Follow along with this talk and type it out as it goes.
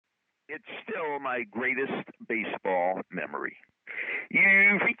It's still my greatest baseball memory.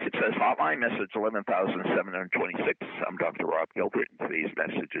 You've reached Success Hotline, message 11,726. I'm Dr. Rob Gilbert, and today's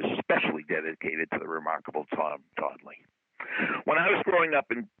message is especially dedicated to the remarkable Tom Donnelly. When I was growing up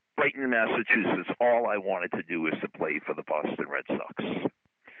in Brighton, Massachusetts, all I wanted to do was to play for the Boston Red Sox.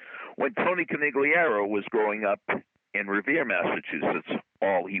 When Tony Conigliaro was growing up in Revere, Massachusetts,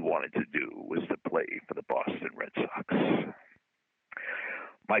 all he wanted to do was to play for the Boston Red Sox.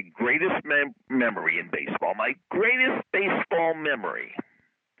 My greatest memory in baseball, my greatest baseball memory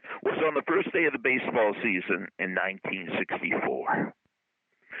was on the first day of the baseball season in 1964.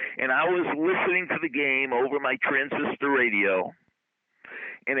 And I was listening to the game over my transistor radio,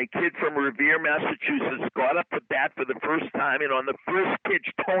 and a kid from Revere, Massachusetts got up to bat for the first time, and on the first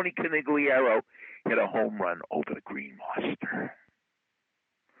pitch, Tony Conigliaro hit a home run over the Green Monster.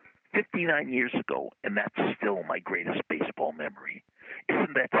 59 years ago, and that's still my greatest baseball memory.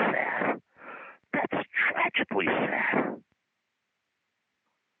 Isn't that sad? That's tragically sad.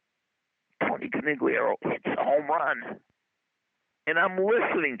 Tony Conigliaro hits a home run, and I'm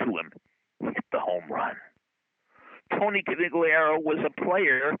listening to him hit the home run. Tony Conigliaro was a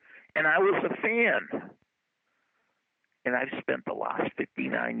player, and I was a fan. And I've spent the last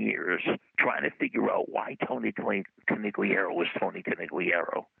 59 years trying to figure out why Tony Conigliaro was Tony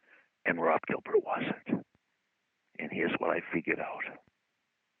Conigliaro and Rob Gilbert wasn't. And here's what I figured out.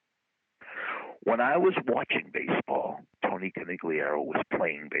 When I was watching baseball, Tony Conigliaro was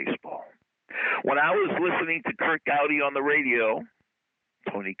playing baseball. When I was listening to Curt Gowdy on the radio,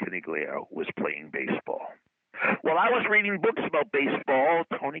 Tony Conigliaro was playing baseball. While I was reading books about baseball,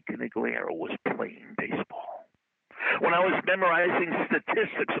 Tony Conigliaro was playing baseball. When I was memorizing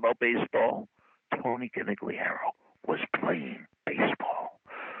statistics about baseball, Tony Conigliaro was playing baseball.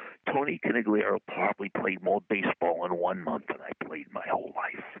 Tony Conigliaro probably played more baseball in 1 month than I played my whole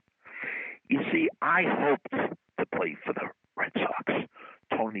life. You see, I hoped to play for the Red Sox.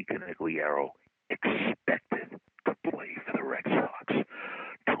 Tony Conigliaro expected to play for the Red Sox.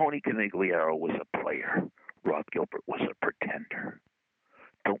 Tony Conigliaro was a player. Rob Gilbert was a pretender.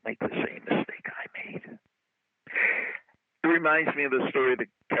 Don't make the same mistake I made. It reminds me of the story that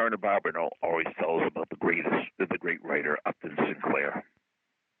Karen Barbaro always tells about the great writer Upton Sinclair.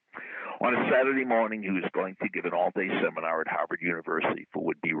 On a Saturday morning, he was going to give an all-day seminar at Harvard University for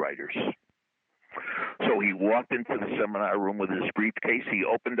would-be writers. So he walked into the seminar room with his briefcase. He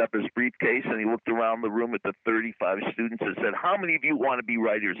opened up his briefcase, and he looked around the room at the 35 students and said, "How many of you want to be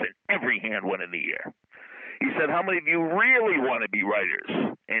writers?" And every hand went in the air. He said, "How many of you really want to be writers?"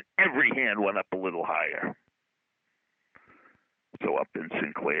 And every hand went up a little higher. So Upton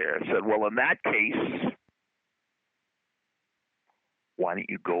Sinclair said, "Well, in that case, why don't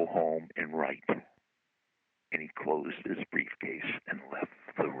you go home and write?" And he closed his briefcase and left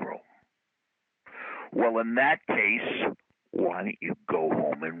the room. "Well, in that case, why don't you go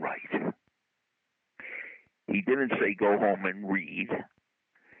home and write?" He didn't say go home and read.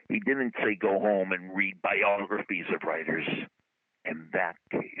 He didn't say go home and read biographies of writers. In that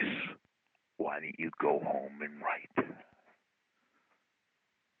case, why don't you go home and write?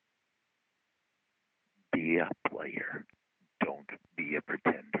 Be a player. Don't be a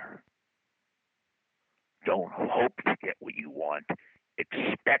pretender. Don't hope to get what you want.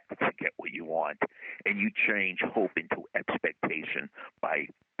 Expect to get what you want. And you change hope into expectation by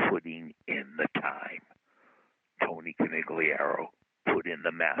putting in the time. Tony Conigliaro put in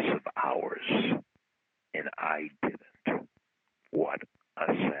the massive hours, and I didn't. What a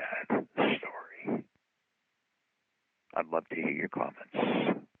sad story. I'd love to hear your comments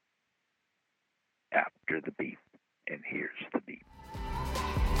after the beep, and here's the beep.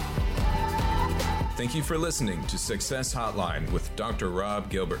 Thank you for listening to Success Hotline with Dr. Rob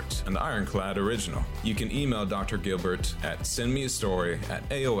Gilbert, an Ironclad original. You can email Dr. Gilbert at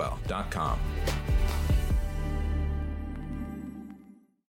sendmeastory@aol.com.